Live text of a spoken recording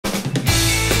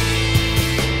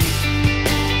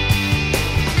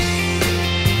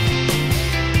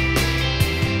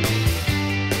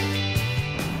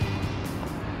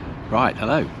Right,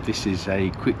 hello. This is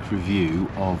a quick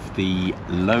review of the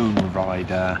Lone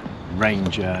Rider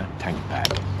Ranger tank bag.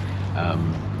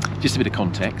 Just a bit of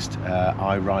context,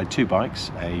 I ride two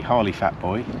bikes, a Harley Fat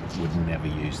Boy, would never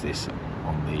use this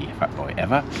on the Fat Boy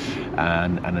ever,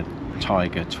 and a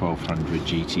Tiger 1200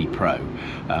 GT Pro.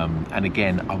 And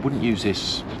again, I wouldn't use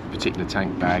this particular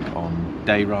tank bag on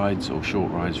day rides or short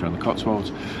rides around the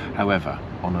Cotswolds. However,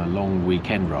 on a long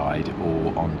weekend ride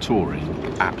or on touring,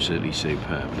 absolutely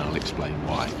superb, and I'll explain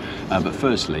why. But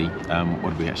firstly,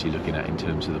 what are we actually looking at in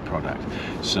terms of the product?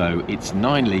 So it's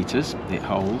 9 litres it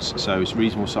holds, so it's a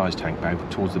reasonable sized tank bag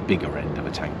towards the bigger end of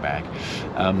a tank bag.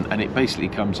 And it basically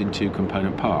comes in two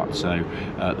component parts. So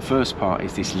the first part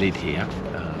is this lid here,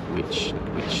 which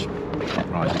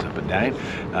rises up and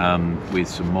down with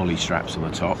some molly straps on the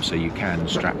top, so you can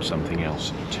strap something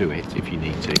else to it if you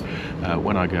need to.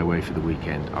 When I go away for the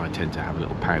weekend, I tend to have a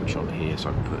little pouch on here so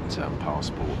I can put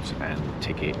passports and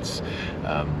tickets,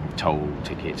 toll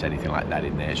tickets, anything like that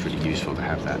in there. It's really useful to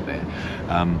have that there.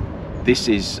 This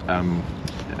is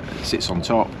sits on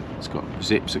top. It's got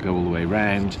zips that go all the way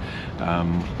around.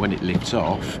 When it lifts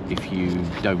off, if you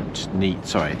don't need,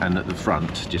 and at the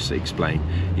front, just to explain,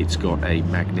 it's got a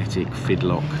magnetic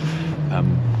fidlock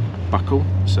buckle.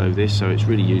 So it's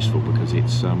really useful because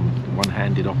it's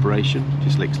one-handed operation.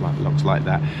 Just looks like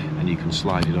that, and you can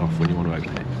slide it off when you want to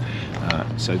open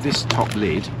it. So this top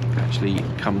lid actually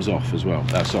comes off as well.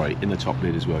 In the top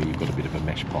lid as well, you've got a bit of a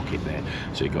mesh pocket there,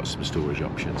 so you've got some storage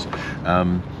options.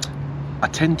 I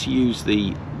tend to use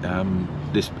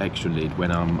this extra lid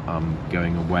when I'm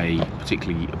going away,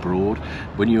 particularly abroad.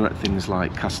 When you're at things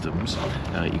like customs,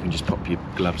 you can just pop your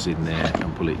gloves in there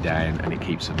and pull it down, and it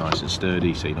keeps them nice and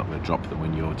sturdy, so you're not going to drop them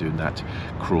when you're doing that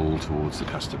crawl towards the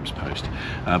customs post.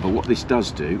 But what this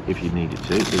does do, if you need it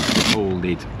to, is the whole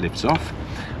lid lifts off,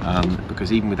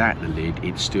 because even without the lid,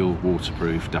 it's still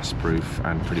waterproof, dustproof,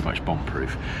 and pretty much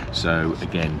bomb-proof. So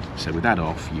again, with that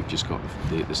off, you've just got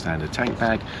the standard tank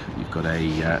bag. You've got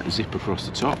a zip across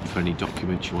the top for any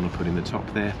documents you want to put in the top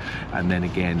there, and then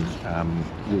again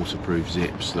waterproof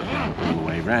zips that run all the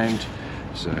way around.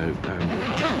 So here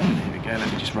we go,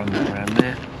 let me just run that around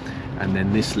there, and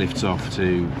then this lifts off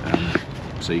to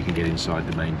so you can get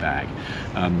inside the main bag.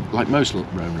 Like most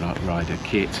Lone Rider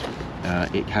kit,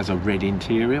 it has a red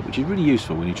interior, which is really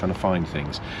useful when you're trying to find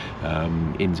things.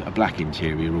 In a black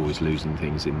interior, you're always losing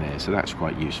things in there, so that's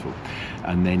quite useful.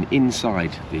 And then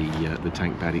inside the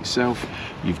tank bag itself,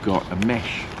 you've got a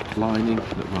mesh lining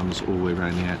that runs all the way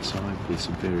around the outside with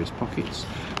some various pockets,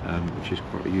 which is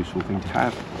quite a useful thing to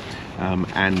have.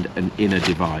 And an inner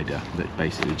divider that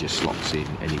basically just slots in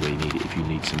anywhere you need it if you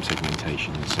need some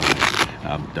segmentation inside.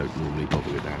 Don't normally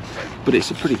bother with that, but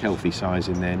it's a pretty healthy size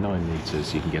in there, 9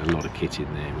 litres. You can get a lot of kit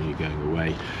in there when you're going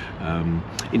away.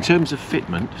 In terms of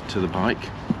fitment to the bike,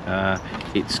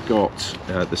 it's got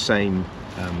the same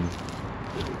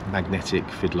magnetic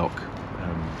fidlock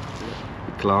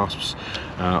clasps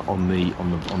on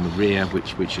the rear,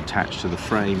 which attach to the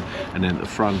frame, and then at the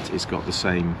front it's got the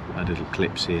same little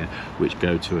clips here which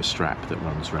go to a strap that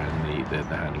runs around the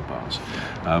handlebars.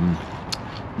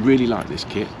 Really like this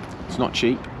kit. It's not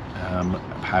cheap,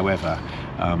 however,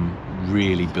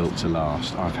 really built to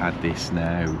last. I've had this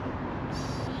now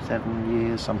 7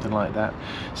 years, something like that,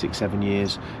 6-7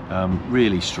 years.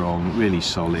 Really strong, really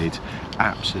solid,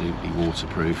 absolutely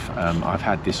waterproof. I've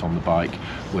had this on the bike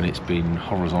when it's been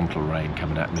horizontal rain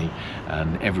coming at me,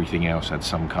 and everything else had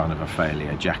some kind of a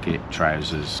failure. Jacket,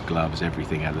 trousers, gloves,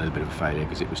 everything had a little bit of a failure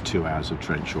because it was 2 hours of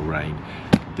torrential rain.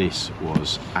 This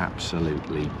was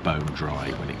absolutely bone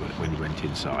dry when you went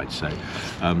inside. So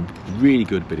really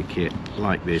good bit of kit.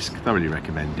 Like this, thoroughly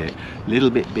recommend it. A little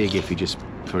bit big if you just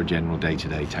for a general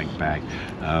day-to-day tank bag.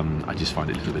 I just find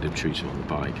it a little bit obtrusive on the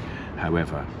bike.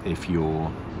 However, if you're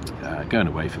going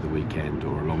away for the weekend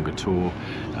or a longer tour,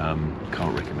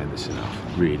 can't recommend this enough.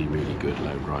 Really good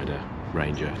Lone Rider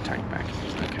Ranger tank bag.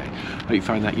 Okay, hope you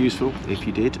found that useful. If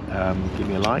you did, give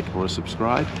me a like or a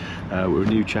subscribe. We're a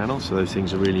new channel, so those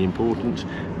things are really important.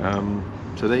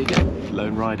 So there you go,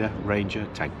 Lone Rider Ranger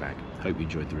tank bag. Hope you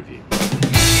enjoyed the review.